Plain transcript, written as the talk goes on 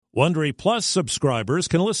Wondery Plus subscribers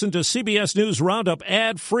can listen to CBS News Roundup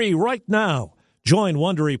ad-free right now. Join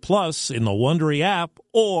Wondery Plus in the Wondery app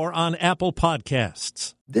or on Apple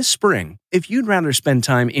Podcasts. This spring, if you'd rather spend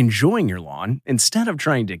time enjoying your lawn instead of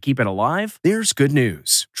trying to keep it alive, there's good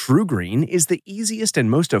news. True Green is the easiest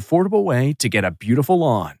and most affordable way to get a beautiful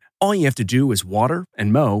lawn. All you have to do is water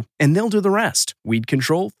and mow, and they'll do the rest. Weed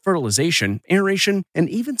control, fertilization, aeration, and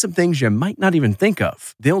even some things you might not even think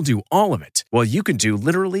of. They'll do all of it, while you can do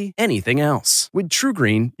literally anything else. With True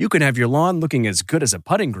Green, you can have your lawn looking as good as a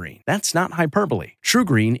putting green. That's not hyperbole. True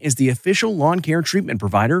Green is the official lawn care treatment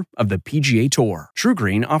provider of the PGA Tour. True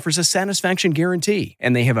Green offers a satisfaction guarantee,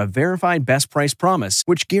 and they have a verified best price promise,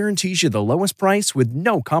 which guarantees you the lowest price with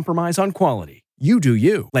no compromise on quality. You do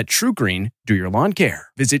you. Let True Green do your lawn care.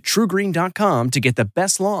 Visit TrueGreen.com to get the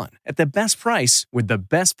best lawn at the best price with the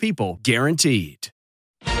best people guaranteed.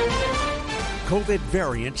 COVID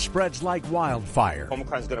variant spreads like wildfire.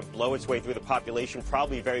 Omicron is going to blow its way through the population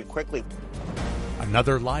probably very quickly.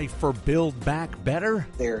 Another life for Build Back Better?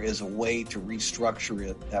 There is a way to restructure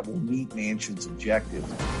it that will meet Manchin's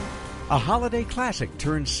objectives. A holiday classic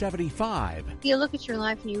turns 75. You look at your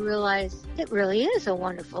life and you realize it really is a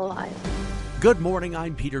wonderful life. Good morning,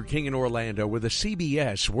 I'm Peter King in Orlando with a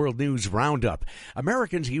CBS World News Roundup.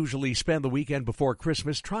 Americans usually spend the weekend before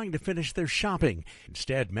Christmas trying to finish their shopping.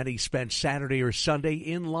 Instead, many spent Saturday or Sunday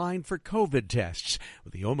in line for COVID tests,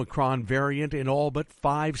 with the Omicron variant in all but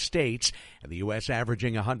 5 states, and the U.S.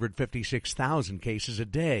 averaging 156,000 cases a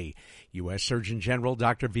day. U.S. Surgeon General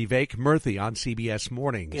Dr. Vivek Murthy on CBS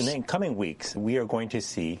Mornings. In the coming weeks, we are going to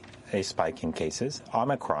see a spike in cases.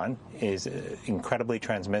 Omicron is incredibly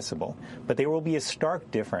transmissible, but there will be a stark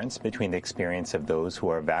difference between the experience of those who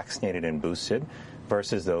are vaccinated and boosted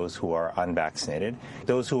versus those who are unvaccinated.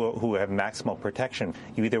 Those who have maximal protection,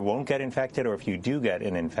 you either won't get infected, or if you do get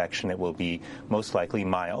an infection, it will be most likely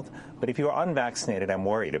mild. But if you are unvaccinated, I'm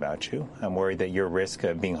worried about you. I'm worried that your risk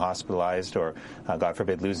of being hospitalized or, God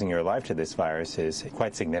forbid, losing your life to this virus is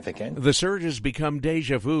quite significant. The surge has become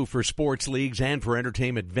deja vu for sports leagues and for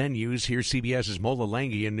entertainment venues. Here's CBS's Mola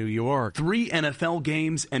Lenghi in New York. 3 NFL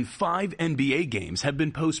games and 5 NBA games have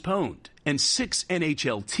been postponed, and 6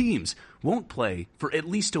 NHL teams won't play for at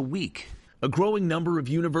least a week. A growing number of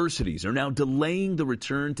universities are now delaying the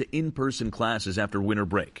return to in-person classes after winter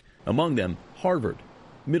break. Among them, Harvard,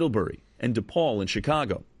 Middlebury, and DePaul in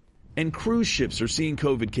Chicago. And cruise ships are seeing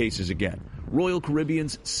COVID cases again. Royal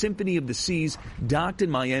Caribbean's Symphony of the Seas docked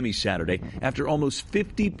in Miami Saturday after almost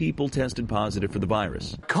 50 people tested positive for the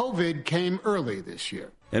virus. COVID came early this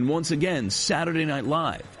year. And once again, Saturday Night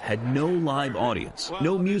Live had no live audience,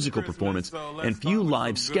 no musical performance, and few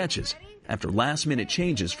live sketches after last-minute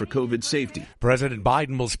changes for COVID safety. President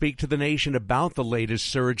Biden will speak to the nation about the latest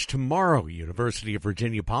surge tomorrow. University of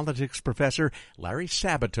Virginia politics professor Larry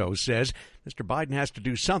Sabato says Mr. Biden has to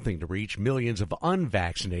do something to reach millions of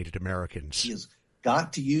unvaccinated Americans. He has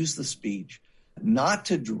got to use the speech, not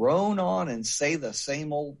to drone on and say the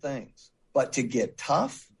same old things, but to get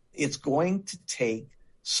tough. It's going to take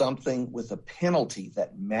something with a penalty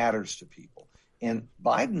that matters to people. And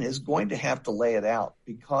Biden is going to have to lay it out,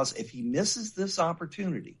 because if he misses this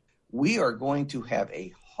opportunity, we are going to have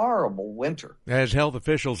a horrible winter. As health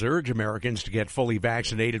officials urge Americans to get fully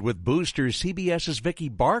vaccinated with boosters, CBS's Vicki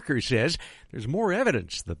Barker says there's more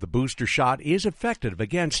evidence that the booster shot is effective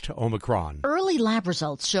against Omicron. Early lab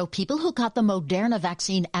results show people who got the Moderna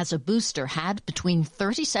vaccine as a booster had between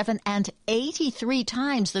 37 and 83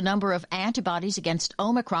 times the number of antibodies against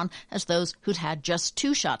Omicron as those who'd had just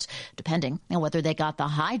 2 shots, depending on whether they got the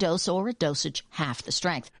high dose or a dosage half the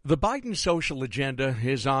strength. The Biden social agenda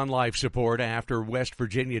is on life support after West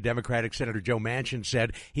Virginia Democratic Senator Joe Manchin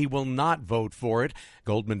said he will not vote for it.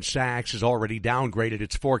 Goldman Sachs has already downgraded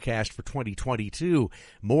its forecast for 2022.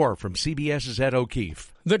 More from CBS's Ed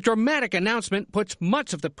O'Keefe. The dramatic announcement puts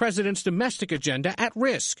much of the president's domestic agenda at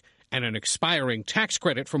risk, and an expiring tax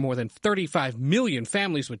credit for more than 35 million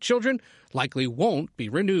families with children likely won't be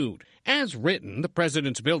renewed. As written, the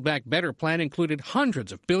president's Build Back Better plan included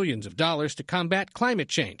hundreds of billions of dollars to combat climate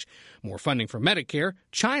change, more funding for Medicare,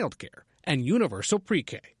 child care, and universal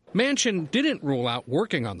pre-K. Manchin didn't rule out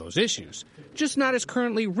working on those issues, just not as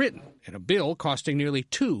currently written, in a bill costing nearly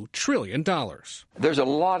 $2 trillion. There's a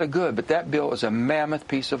lot of good, but that bill is a mammoth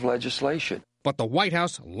piece of legislation. But the White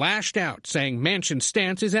House lashed out, saying Manchin's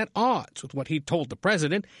stance is at odds with what he told the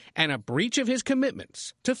president and a breach of his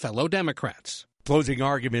commitments to fellow Democrats. Closing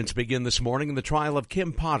arguments begin this morning in the trial of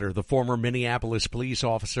Kim Potter, the former Minneapolis police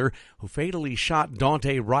officer who fatally shot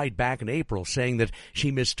Daunte Wright back in April, saying that she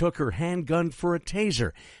mistook her handgun for a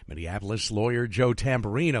taser. Minneapolis lawyer Joe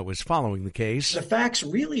Tamburino is following the case. The facts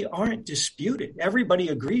really aren't disputed. Everybody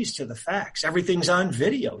agrees to the facts. Everything's on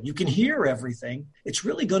video. You can hear everything. It's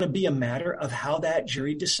really going to be a matter of how that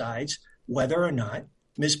jury decides whether or not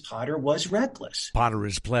Ms. Potter was reckless. Potter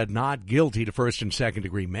has pled not guilty to first and second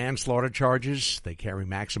degree manslaughter charges. They carry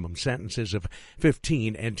maximum sentences of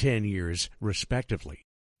 15 and 10 years, respectively.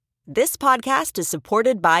 This podcast is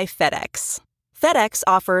supported by FedEx. FedEx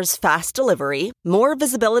offers fast delivery, more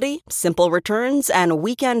visibility, simple returns, and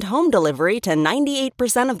weekend home delivery to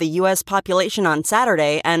 98% of the U.S. population on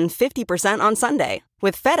Saturday and 50% on Sunday.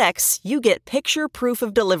 With FedEx, you get picture proof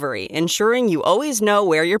of delivery, ensuring you always know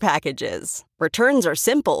where your package is. Returns are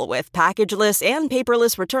simple with packageless and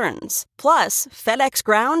paperless returns. Plus, FedEx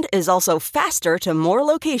Ground is also faster to more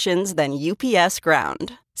locations than UPS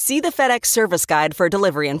Ground. See the FedEx service guide for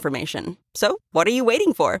delivery information. So, what are you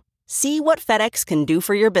waiting for? See what FedEx can do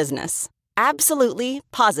for your business. Absolutely,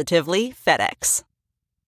 positively FedEx.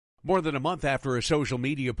 More than a month after a social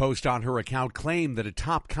media post on her account claimed that a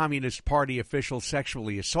top Communist Party official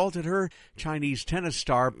sexually assaulted her, Chinese tennis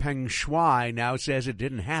star Peng Shuai now says it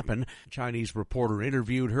didn't happen. A Chinese reporter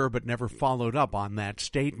interviewed her but never followed up on that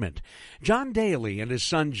statement. John Daly and his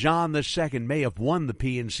son John II may have won the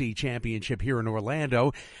PNC Championship here in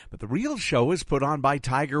Orlando, but the real show was put on by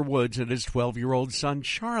Tiger Woods and his 12-year-old son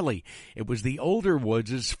Charlie. It was the older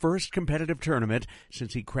Woods' first competitive tournament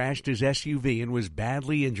since he crashed his SUV and was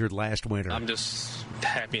badly injured last winter. I'm just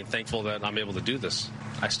happy and thankful that I'm able to do this.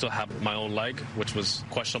 I still have my own leg, which was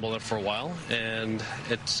questionable for a while, and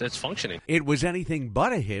it's functioning. It was anything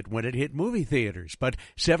but a hit when it hit movie theaters, but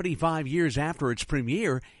 75 years after its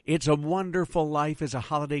premiere, It's a Wonderful Life is a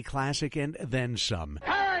holiday classic and then some.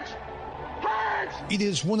 It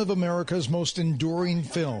is one of America's most enduring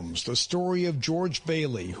films, the story of George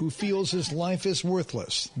Bailey, who feels his life is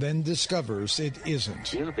worthless, then discovers it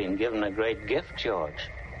isn't. You've been given a great gift, George.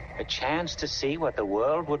 A chance to see what the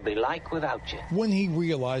world would be like without you. When he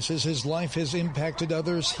realizes his life has impacted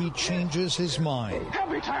others, he changes his mind.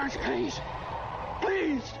 Help me, Clarence, please.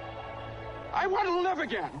 Please. I want to live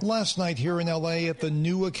again. Last night here in L.A. at the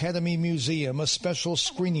New Academy Museum, a special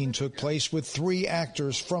screening took place with 3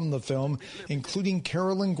 actors from the film, including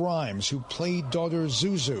Carolyn Grimes, who played daughter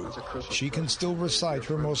Zuzu. She can still recite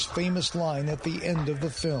her most famous line at the end of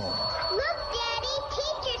the film.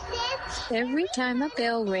 Every time a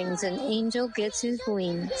bell rings, an angel gets his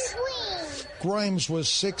wings. Grimes was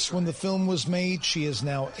 6 when the film was made. She is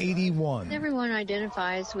now 81. Everyone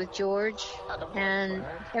identifies with George, and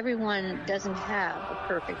everyone doesn't have a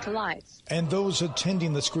perfect life. And those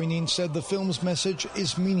attending the screening said the film's message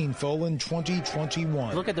is meaningful in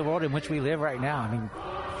 2021. Look at the world in which we live right now. I mean,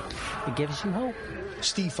 it gives you hope.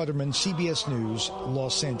 Steve Futterman, CBS News,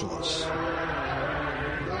 Los Angeles.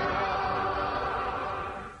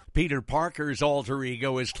 Peter Parker's alter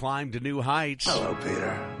ego has climbed to new heights. Hello,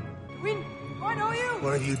 Peter. I know you.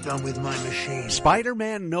 What have you done with my machine?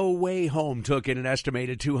 Spider-Man No Way Home took in an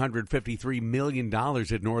estimated $253 million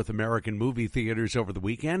at North American movie theaters over the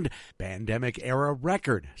weekend. Pandemic-era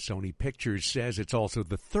record. Sony Pictures says it's also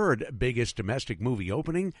the 3rd biggest domestic movie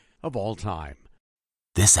opening of all time.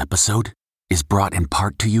 This episode is brought in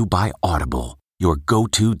part to you by Audible, your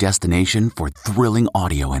go-to destination for thrilling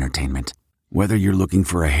audio entertainment. Whether you're looking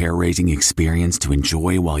for a hair-raising experience to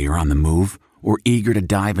enjoy while you're on the move or eager to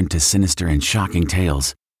dive into sinister and shocking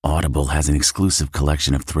tales, Audible has an exclusive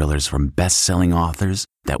collection of thrillers from best-selling authors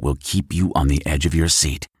that will keep you on the edge of your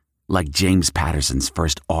seat. Like James Patterson's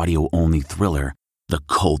first audio-only thriller, The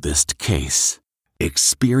Coldest Case.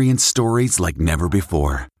 Experience stories like never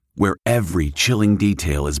before, where every chilling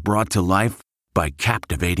detail is brought to life by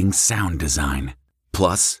captivating sound design.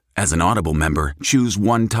 Plus, as an Audible member, choose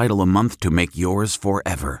one title a month to make yours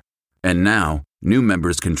forever. And now, new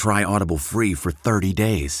members can try Audible free for 30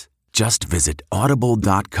 days. Just visit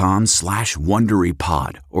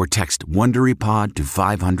audible.com/WonderyPod or text WonderyPod to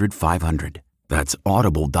 500-500. That's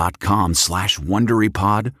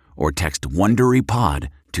audible.com/WonderyPod or text WonderyPod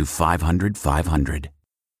to 500-500.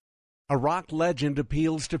 A rock legend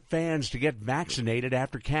appeals to fans to get vaccinated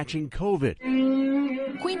after catching COVID.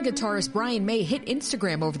 Queen guitarist Brian May hit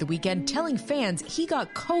Instagram over the weekend telling fans he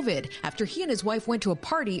got COVID after he and his wife went to a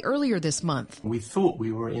party earlier this month. We thought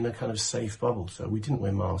we were in a kind of safe bubble, so we didn't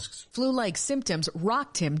wear masks. Flu-like symptoms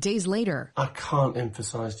rocked him days later. I can't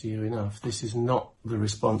emphasize to you enough, this is not the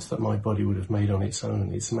response that my body would have made on its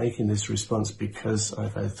own. It's making this response because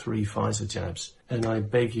I've had 3 Pfizer jabs. And I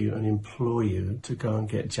beg you and implore you to go and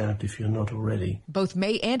get jabbed if you're not already. Both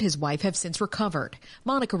May and his wife have since recovered.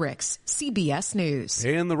 Monica Ricks, CBS News.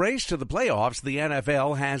 In the race to the playoffs, the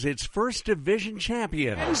NFL has its first division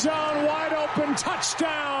champion. End zone wide open,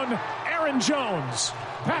 touchdown, Aaron Jones.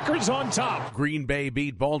 Packers on top. Green Bay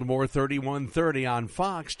beat Baltimore 31-30 on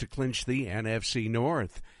Fox to clinch the NFC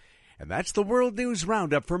North. And that's the World News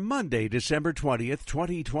Roundup for Monday, December 20th,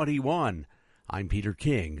 2021. I'm Peter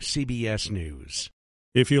King, CBS News.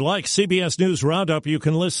 If you like CBS News Roundup, you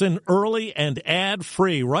can listen early and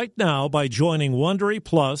ad-free right now by joining Wondery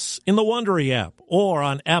Plus in the Wondery app or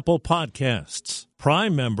on Apple Podcasts.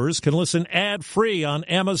 Prime members can listen ad-free on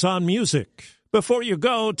Amazon Music. Before you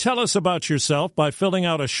go, tell us about yourself by filling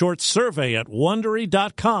out a short survey at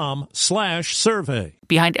Wondery.com/survey.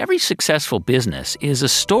 Behind every successful business is a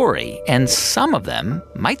story, and some of them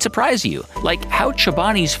might surprise you. Like how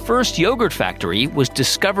Chobani's first yogurt factory was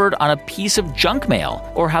discovered on a piece of junk mail,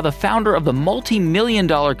 or how the founder of the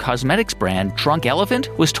multi-million-dollar cosmetics brand Drunk Elephant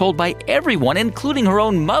was told by everyone, including her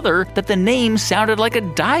own mother, that the name sounded like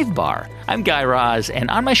a dive bar. I'm Guy Raz,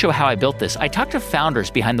 and on my show How I Built This, I talk to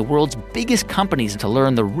founders behind the world's biggest companies to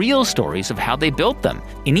learn the real stories of how they built them.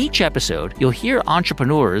 In each episode, you'll hear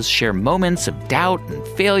entrepreneurs share moments of doubt and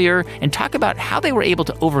failure and talk about how they were able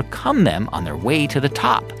to overcome them on their way to the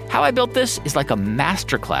top. How I Built This is like a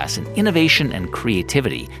masterclass in innovation and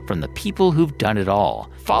creativity from the people who've done it all.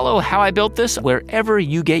 Follow How I Built This wherever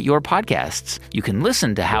you get your podcasts. You can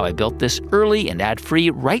listen to How I Built This early and ad-free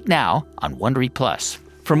right now on Wondery Plus.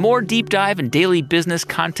 For more deep dive and daily business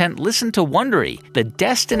content, listen to Wondery, the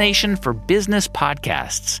destination for business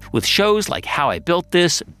podcasts. With shows like How I Built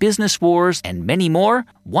This, Business Wars, and many more,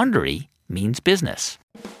 Wondery means business.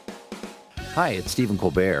 Hi, it's Stephen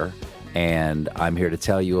Colbert, and I'm here to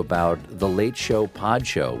tell you about The Late Show Pod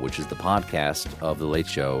Show, which is the podcast of The Late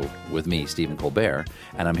Show with me, Stephen Colbert,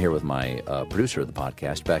 and I'm here with my producer of the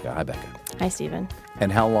podcast, Becca. Hi, Becca. Hi, Stephen. And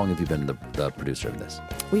how long have you been the producer of this?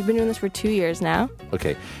 We've been doing this for 2 years now.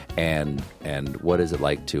 Okay, and what is it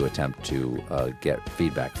like to attempt to get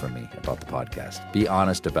feedback from me about the podcast? Be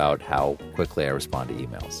honest about how quickly I respond to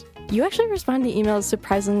emails. You actually respond to emails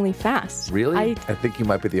surprisingly fast. Really? I think you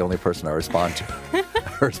might be the only person I respond to. I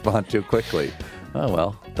respond to quickly. Oh,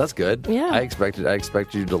 well, that's good. Yeah. I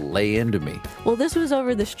expected you to lay into me. Well, this was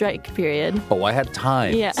over the strike period. Oh, I had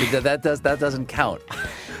time. Yeah. See, that doesn't count.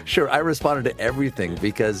 Sure, I responded to everything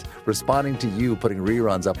because responding to you putting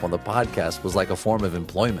reruns up on the podcast was like a form of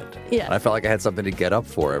employment. Yeah. And I felt like I had something to get up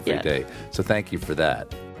for every day. So thank you for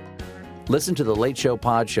that. Listen to The Late Show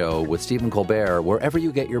Pod Show with Stephen Colbert wherever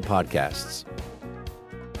you get your podcasts.